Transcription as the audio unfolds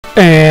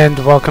And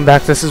welcome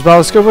back. This is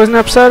Let's Go with an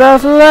episode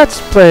of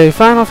Let's Play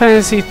Final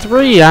Fantasy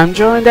III. I'm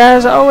joined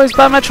as always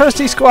by my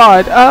trusty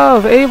squad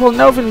of Abel,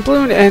 Novin,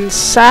 Bloon, and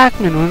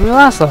Sackman. When we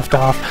last left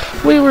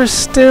off, we were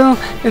still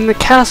in the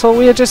castle.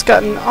 We had just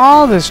gotten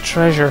all this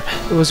treasure.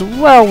 It was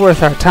well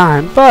worth our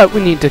time, but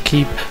we need to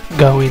keep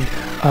going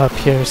up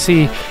here.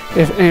 See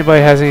if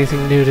anybody has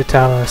anything new to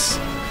tell us.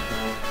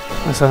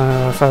 Let's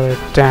further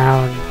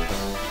down.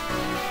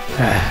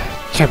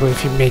 Can't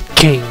believe you made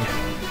king.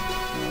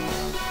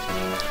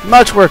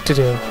 Much work to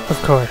do,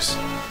 of course.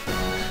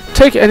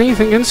 Take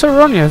anything in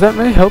Saronia that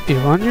may help you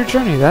on your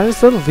journey. That is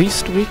the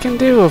least we can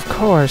do, of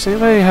course.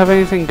 Anybody have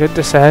anything good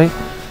to say?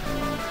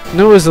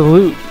 No is the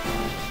loot.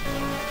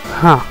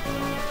 Huh.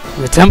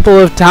 The Temple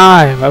of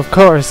Time, of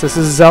course. This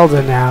is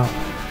Zelda now.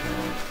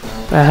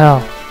 The hell?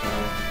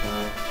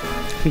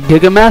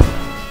 Gigameth?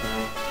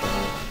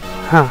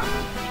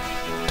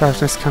 Huh.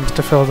 Darkness comes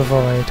to fill the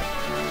void.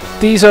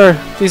 These are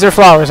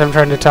flowers I'm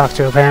trying to talk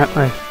to,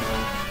 apparently.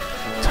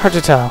 It's hard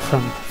to tell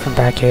from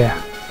back here.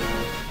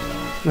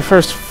 The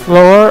first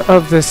floor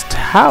of this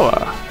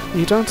tower?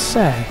 You don't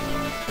say.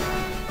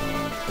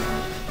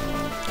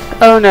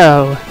 Oh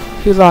no,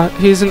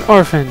 he's an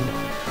orphan.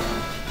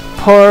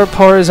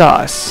 Poor as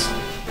us.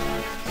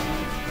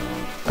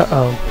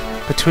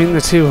 Uh-oh. Between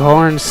the two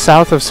horns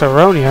south of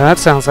Saronia, that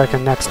sounds like a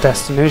next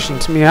destination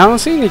to me. I don't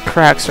see any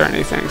cracks or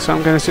anything, so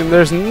I'm going to assume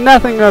there's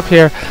nothing up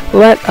here.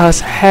 Let us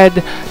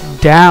head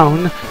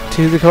down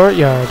to the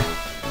courtyard.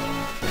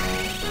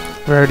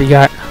 We already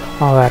got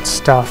all that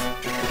stuff.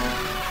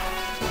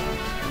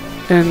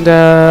 And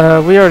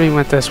we already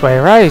went this way,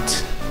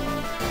 right?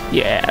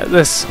 Yeah,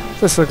 this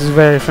looks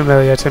very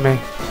familiar to me.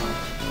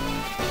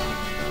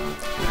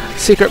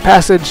 Secret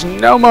passage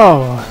no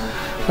more.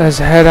 Let's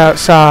head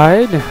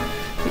outside.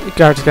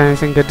 Guards got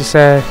anything good to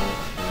say?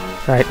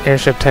 Right,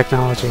 airship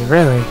technology,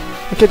 really?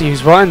 I could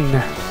use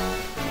one.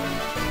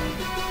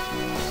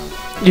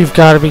 You've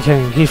got to be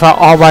kidding. He fought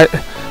all by...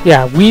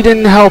 Yeah, we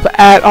didn't help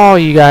at all,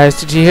 you guys.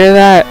 Did you hear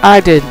that? I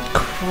did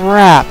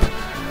crap.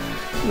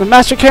 The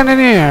Master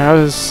Cannoneer.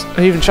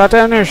 I even shot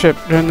down an airship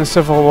during the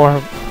Civil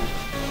War.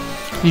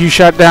 You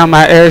shot down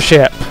my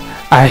airship.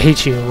 I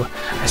hate you.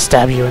 I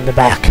stab you in the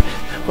back.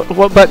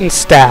 What button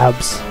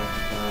stabs?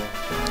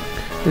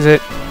 Is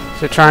it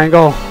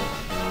triangle?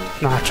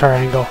 Not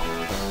triangle.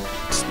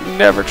 It's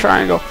never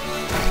triangle.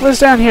 What's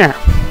down here?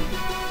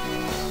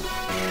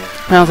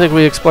 I don't think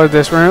we explored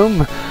this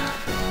room.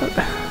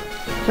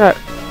 Got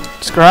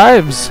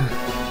scribes.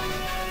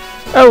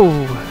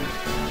 Oh,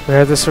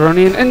 we're the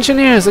Saronian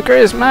engineers, the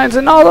greatest minds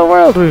in all the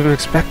world. We've been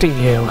expecting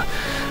you.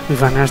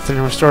 We've unearthed and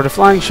restored a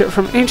flying ship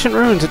from ancient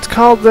ruins. It's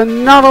called the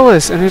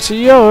Nautilus, and it's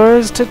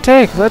yours to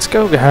take. Let's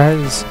go,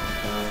 guys.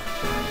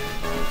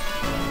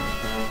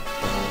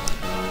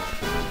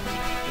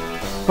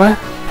 What?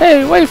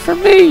 Hey, wait for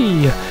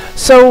me!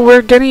 So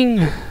we're getting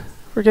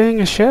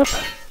a ship?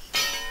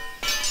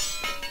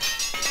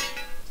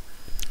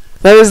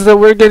 That is the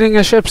we're getting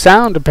a ship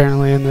sound,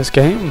 apparently, in this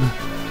game.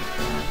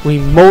 We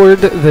moored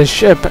the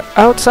ship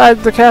outside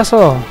the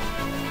castle.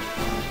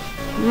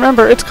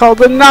 Remember, it's called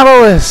the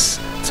Nautilus.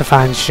 It's a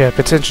fine ship.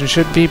 Its engine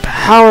should be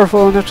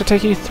powerful enough to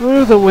take you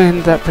through the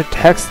wind that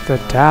protects the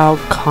Dao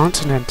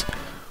continent.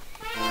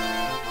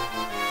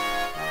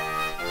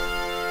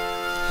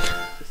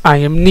 I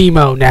am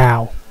Nemo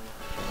now.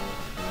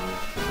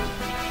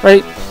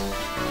 Right?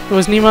 It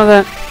was Nemo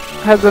that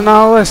had the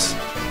Nautilus?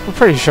 I'm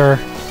pretty sure.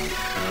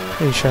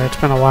 Pretty sure. It's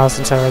been a while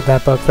since I read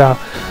that book, though.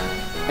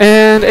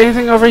 And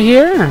anything over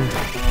here?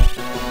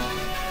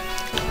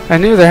 I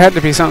knew there had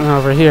to be something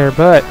over here,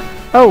 but...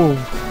 Oh!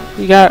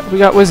 We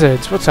got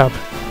wizards. What's up?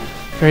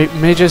 Great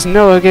Magus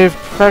Noah gave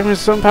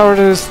fragments of power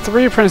to his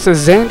three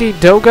apprentices, Zandy,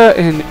 Doga,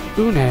 and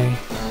Une.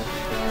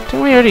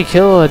 Didn't we already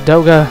kill a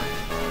Doga?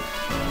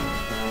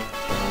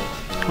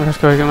 What's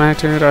going on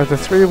are the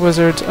three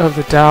wizards of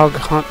the Dao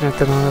continent.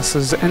 The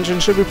Nautilus' engine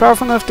should be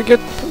powerful enough to get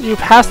you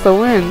past the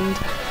wind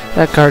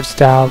that guards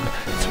Dao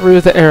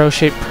through the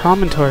arrow-shaped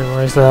promontory.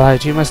 Where's the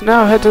light? You must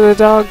now head to the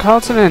Dao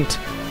continent.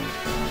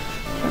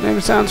 That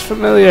name sounds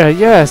familiar.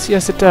 Yes,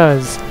 it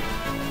does.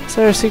 Is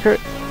there a secret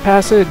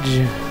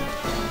passage?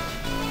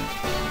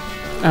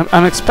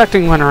 I'm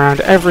expecting one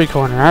around every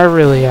corner. I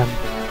really am.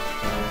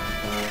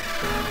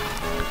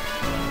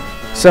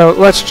 So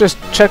let's just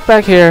check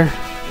back here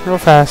real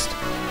fast.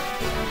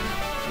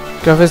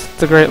 Go visit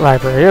the Great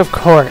Library. Of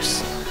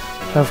course.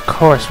 Of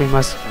course we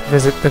must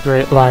visit the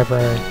Great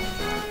Library.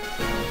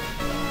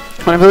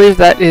 I believe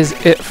that is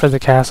it for the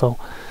castle.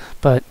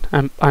 But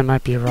I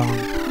might be wrong.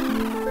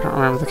 I don't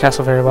remember the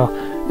castle very well.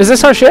 Is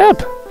this our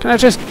ship? Can I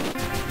just...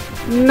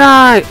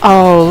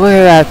 Oh, look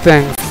at that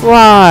thing.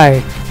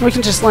 Fly! We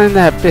can just land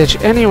that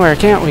bitch anywhere,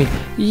 can't we?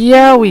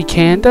 Yeah, we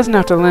can. Doesn't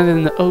have to land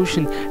in the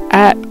ocean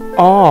at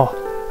all.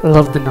 I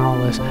love the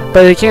Nautilus,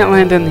 but it can't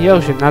land in the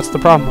ocean. That's the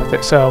problem with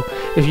it. So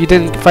if you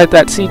didn't fight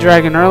that sea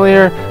dragon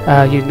earlier,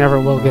 you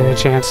never will get a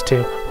chance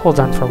to. Hold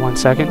on for 1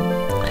 second.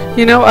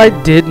 You know, I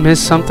did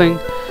miss something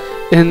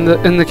in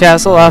the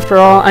castle. After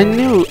all, I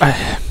knew. I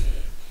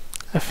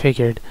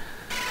figured.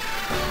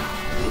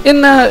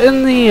 In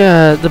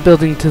the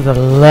building to the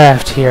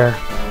left here,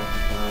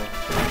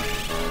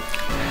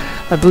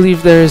 I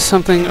believe there is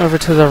something over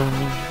to the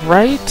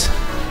right.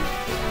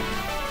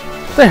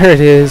 There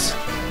it is.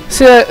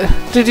 See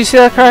that? Did you see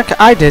that crack?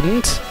 I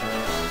didn't.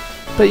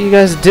 But you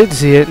guys did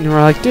see it, and you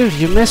were like, dude,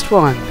 you missed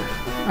one.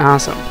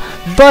 Awesome.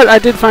 But I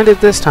did find it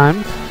this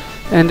time,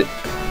 and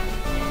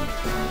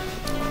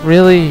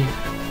really,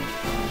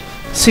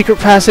 secret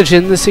passage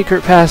in the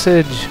secret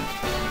passage.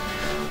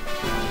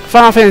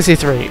 Final Fantasy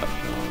III.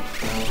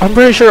 I'm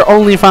pretty sure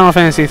only Final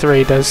Fantasy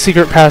III does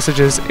secret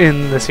passages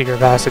in the secret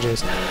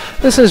passages.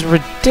 This is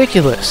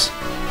ridiculous.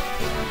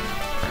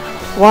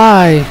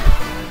 Why?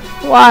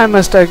 Why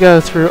must I go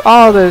through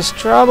all this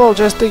trouble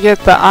just to get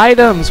the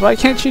items? Why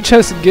can't you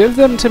just give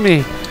them to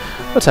me?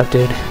 What's up,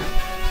 dude?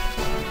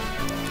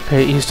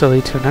 Okay, it used to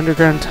lead to an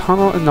underground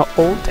tunnel in the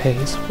old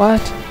days.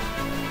 What?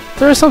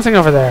 There is something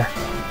over there.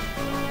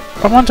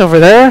 I want over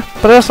there,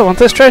 but I also want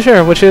this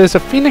treasure, which is a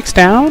phoenix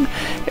down,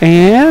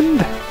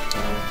 and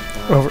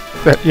over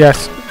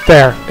yes,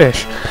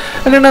 there-ish.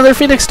 And another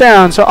phoenix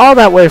down, so all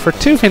that way for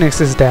 2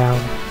 phoenixes down.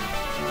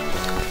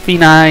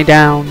 Phoeni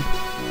down.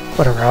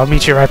 Whatever, I'll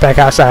meet you right back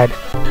outside.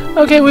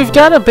 Okay, we've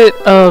got a bit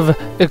of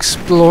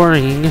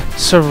exploring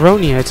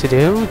Saronia to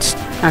do. It's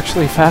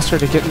actually faster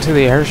to get into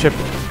the airship.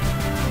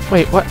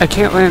 Wait, what? I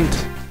can't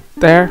land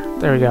there?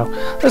 There we go.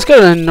 Let's go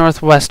to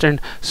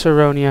northwestern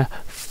Saronia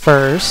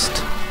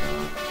first.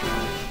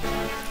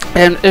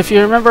 And if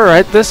you remember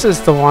right, this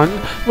is the one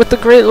with the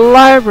great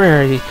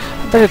library.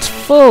 I bet it's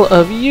full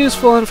of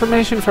useful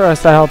information for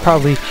us that I'll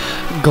probably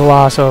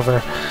gloss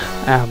over.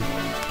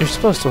 You're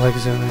supposed to like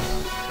zoom in.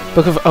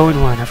 Book of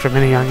Owen 1, after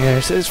many young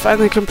years, is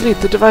finally complete.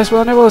 The device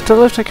will enable us to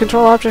lift and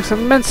control objects of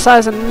immense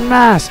size and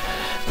mass.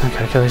 My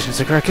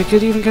calculations are correct. It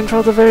could even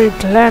control the very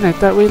planet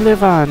that we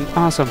live on.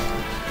 Awesome.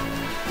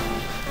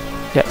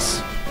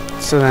 Yes.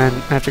 So then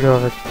I have to go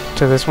over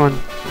to this one.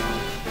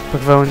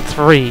 Book of Owen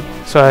 3.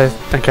 So I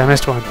think I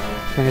missed one.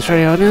 And it's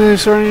ready.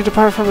 When you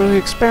depart from the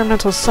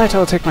experimental site, I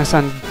will take my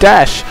son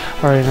Dash,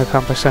 or an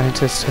accomplished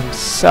scientist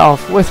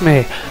himself, with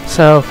me.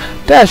 So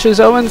Dash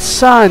is Owen's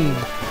son.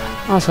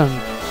 Awesome.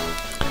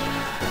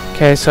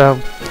 Okay, so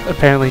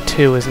apparently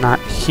 2 is not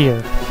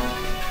here.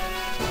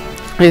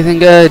 Anything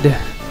good?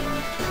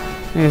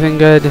 Anything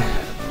good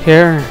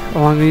here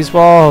along these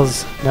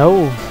walls?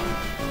 No.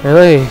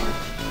 Really?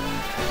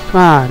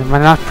 Come on, am I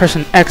not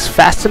pressing X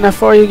fast enough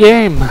for you,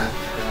 game?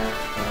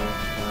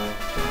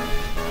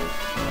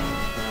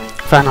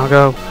 Fine, I'll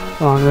go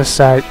along this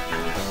side.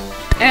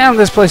 Damn,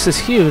 this place is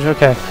huge.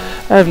 Okay,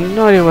 I have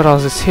no idea what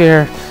else is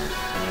here.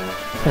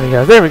 There we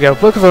go. There we go.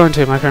 Book of Owen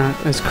 2. My current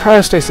is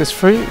cryostasis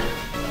free.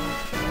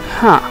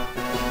 Huh.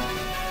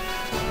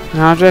 An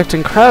object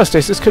in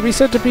cryostasis could be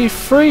said to be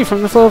free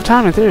from the flow of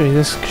time in theory.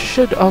 This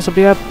should also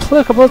be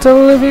applicable to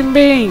living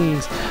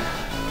beings.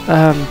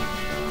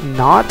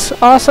 Not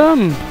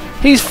awesome.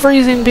 He's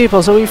freezing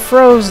people, so he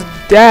froze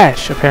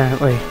Dash,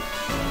 apparently.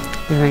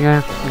 Anything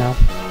there? No.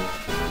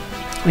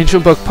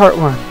 Ancient Book Part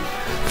 1.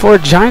 4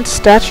 giant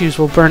statues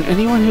will burn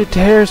anyone who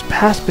dares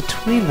pass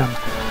between them.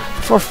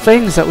 The 4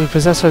 fangs that we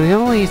possess are the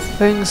only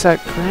things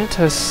that grant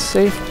us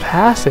safe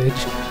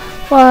passage.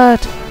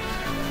 What?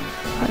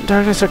 Light and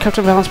darkness are kept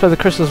in balance by the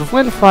crystals of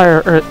wind,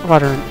 fire, earth,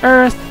 water, and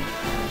earth.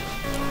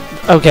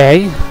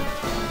 Okay.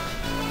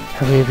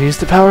 Have we abused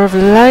the power of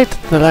light?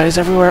 The light is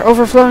everywhere,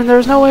 overflowing. There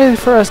is no way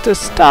for us to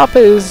stop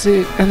it.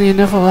 And the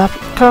inevitable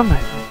outcome?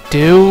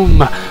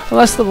 Doom.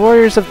 Unless the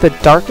warriors of the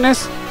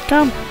darkness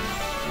come.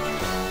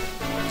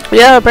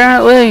 Yeah,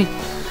 apparently.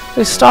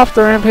 They stopped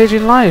the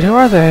rampaging light. Who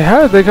are they?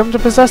 How did they come to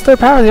possess their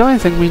power? The only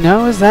thing we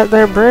know is that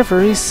their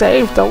bravery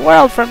saved the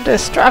world from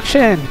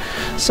destruction.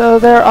 So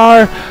there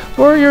are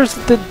warriors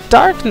of the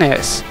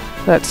darkness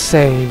that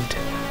saved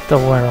the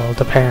world,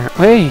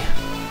 apparently.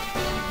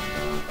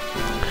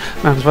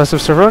 Mountains west of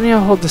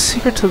Saronia hold the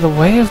secret to the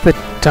way of the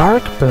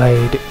Dark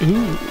Blade.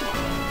 Ooh.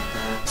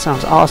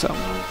 Sounds awesome.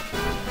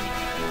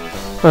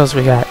 What else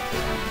we got?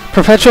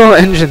 Perpetual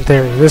engine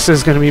theory. This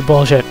is going to be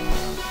bullshit.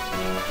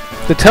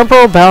 The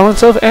temporal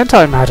balance of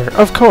antimatter.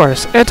 Of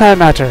course,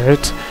 antimatter.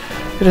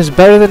 It is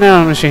better than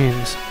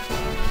nanomachines.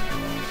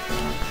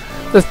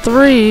 The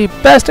 3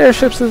 best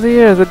airships of the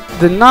year.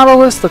 The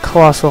Nautilus, the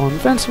Colossal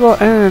Invincible,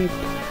 and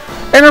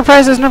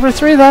Enterprise is number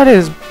 3. That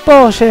is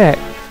bullshit.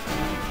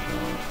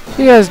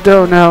 You guys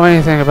don't know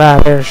anything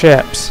about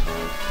airships.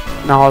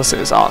 Nautilus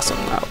is awesome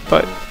though,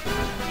 but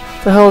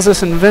the hell is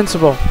this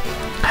Invincible?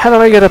 How do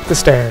I get up the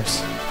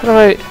stairs? How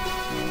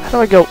do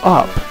I go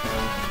up?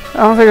 I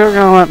don't think they're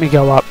gonna let me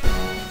go up.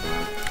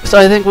 So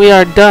I think we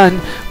are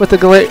done with the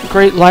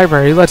great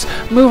library. Let's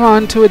move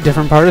on to a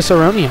different part of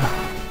Saronia.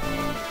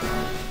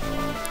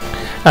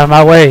 Out of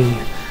my way.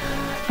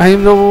 I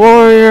am the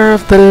warrior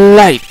of the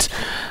light.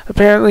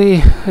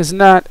 Apparently is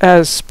not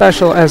as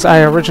special as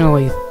I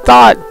originally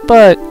thought,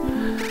 but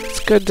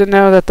it's good to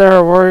know that there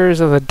are warriors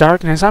of the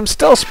darkness. I'm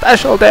still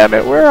special, damn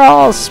it. We're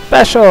all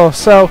special.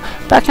 So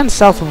back in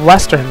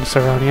southwestern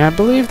Saronia, I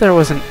believe there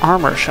was an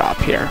armor shop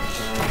here.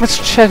 Let's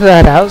check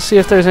that out, see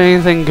if there's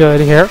anything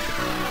good here.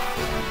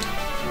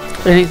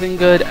 anything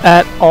good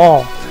at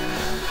all.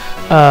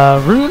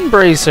 Rune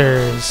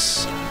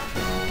Bracers.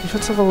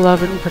 Defensive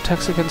 11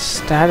 protects against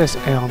status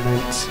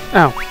ailments.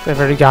 Oh, they've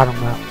already got them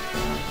though.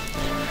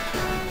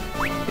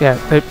 Yeah,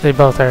 they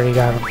both already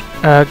got them.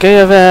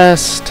 Gaia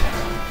Vest,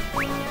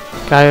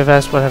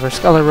 whatever.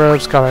 Scholar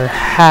Robe, Scholar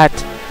Hat.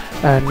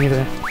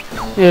 Neither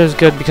is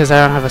good because I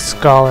don't have a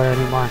Scholar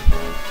anymore.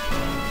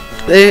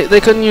 They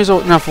couldn't use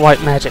enough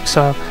white magic,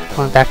 so I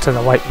went back to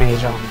the white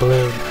mage on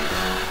blue.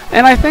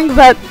 And I think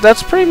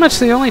that's pretty much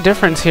the only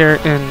difference here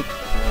in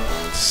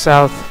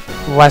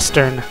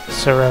southwestern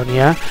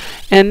Saronia.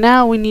 And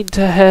now we need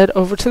to head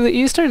over to the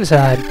eastern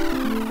side.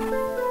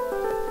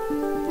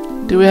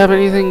 Do we have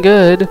anything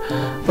good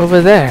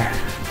over there?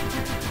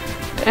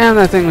 Damn,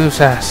 that thing moves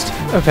fast.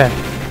 Okay.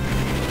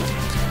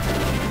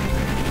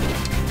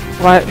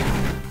 What?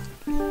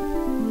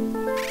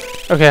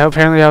 Okay,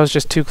 apparently I was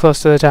just too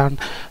close to the town.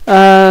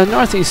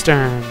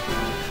 Northeastern.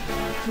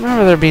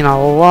 Remember there being a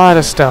lot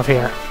of stuff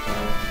here.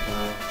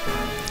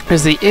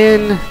 There's the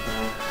inn.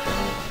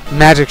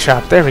 Magic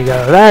shop. There we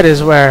go. That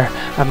is where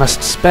I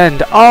must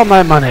spend all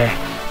my money.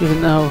 Even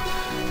though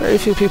very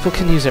few people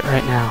can use it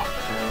right now.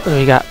 What do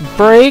we got?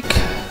 Break.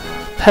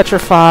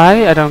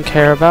 Petrify. I don't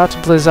care about.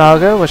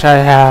 Blizzaga, which I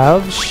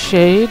have.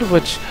 Shade,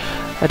 which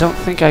I don't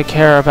think I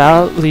care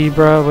about.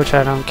 Libra, which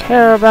I don't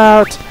care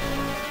about.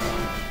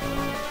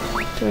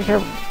 Do I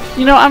care?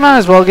 You know, I might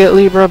as well get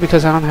Libra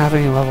because I don't have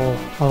any level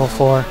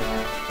 4.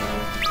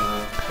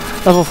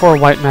 Level 4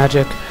 white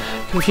magic.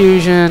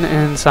 Confusion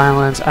and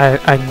silence,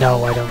 I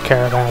know I don't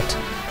care about.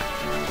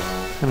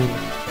 I mean,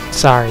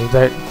 sorry,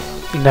 but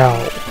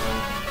no.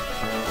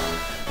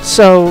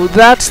 So,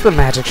 that's the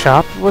magic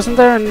shop. Wasn't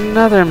there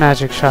another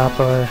magic shop,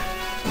 or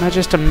am I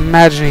just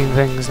imagining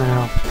things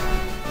now?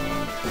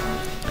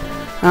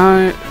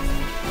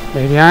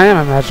 Maybe I am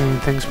imagining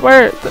things.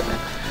 Where?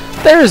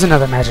 There is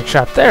another magic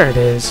shop. There it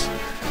is.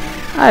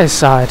 I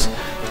saw it.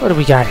 What do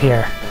we got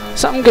here?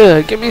 Something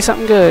good. Give me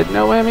something good.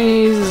 No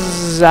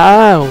whammies.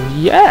 Oh,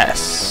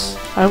 yes.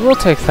 I will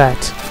take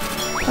that.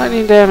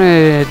 Lightning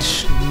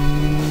damage.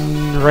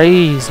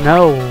 Raise.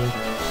 No.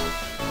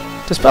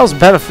 Dispel's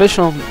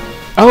beneficial.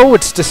 Oh,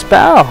 it's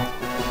Dispel.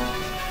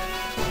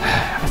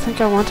 I think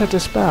I want to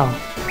Dispel.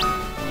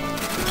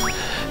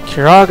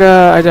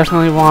 Kiraga, I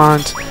definitely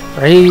want.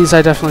 Raise,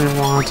 I definitely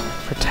want.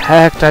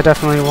 Protect, I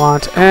definitely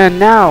want. And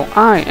now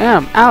I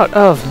am out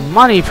of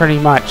money pretty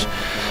much.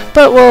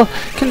 But we'll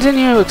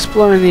continue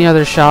exploring the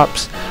other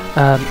shops.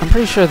 I'm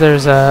pretty sure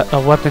there's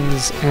a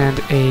weapons and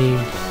a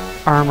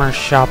armor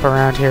shop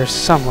around here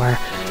somewhere.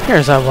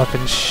 Here's a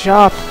weapons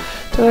shop.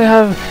 Do they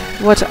have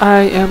what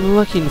I am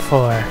looking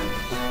for?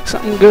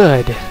 Something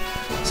good.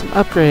 Some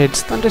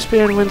upgrades. Thunder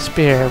Spear and Wind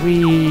Spear.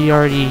 We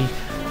already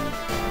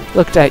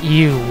looked at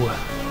you.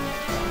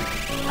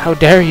 How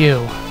dare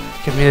you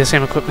give me the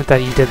same equipment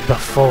that you did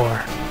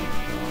before.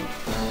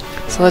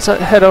 So let's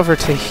head over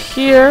to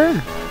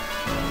here.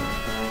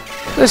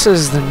 This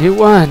is the new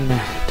one.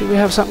 Do we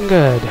have something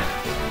good?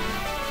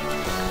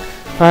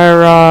 Fire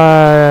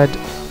Rod,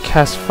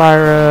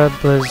 Casphyra,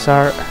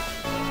 Blizzard.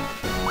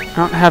 I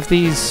don't have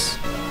these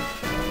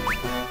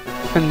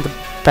in the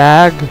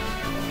bag.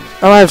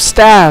 Oh, I have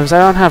staves. I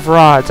don't have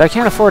rods. I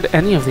can't afford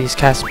any of these.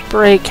 Cast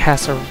Break,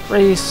 Cast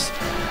Erase,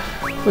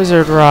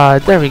 Wizard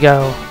Rod. There we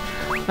go.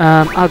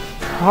 I'll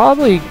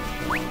probably...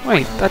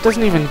 Wait, that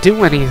doesn't even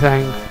do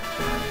anything.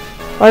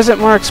 Why is it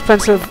more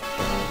expensive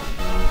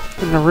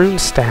than the rune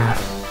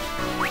staff?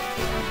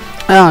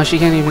 Oh, she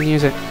can't even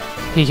use it.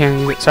 He can't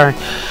use it, sorry.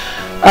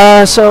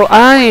 So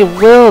I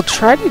will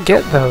try to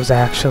get those,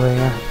 actually.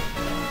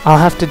 I'll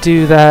have to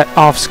do that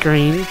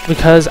off-screen,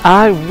 because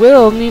I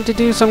will need to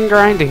do some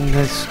grinding.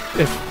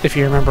 If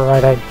you remember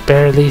right, I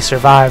barely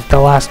survived the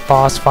last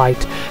boss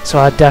fight, so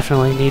I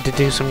definitely need to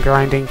do some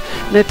grinding.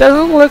 And it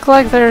doesn't look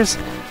like there's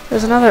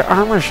another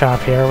armor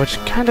shop here, which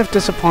kind of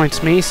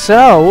disappoints me,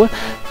 so...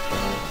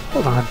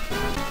 Hold on.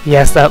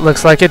 Yes, that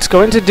looks like it's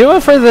going to do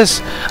it for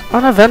this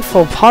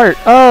uneventful part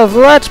of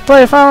Let's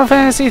Play Final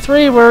Fantasy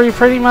III, where we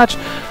pretty much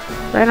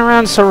ran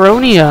around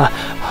Saronia.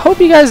 Hope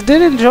you guys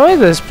did enjoy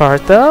this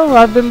part, though.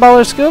 I've been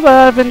Baller Scuba.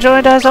 I've been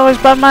joined, as always,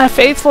 by my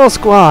faithful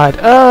squad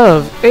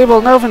of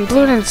Abel, Novin,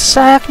 Bloon, and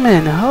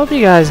Sackman. Hope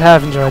you guys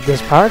have enjoyed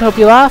this part. Hope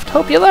you laughed.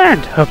 Hope you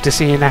learned. Hope to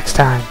see you next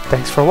time.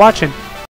 Thanks for watching.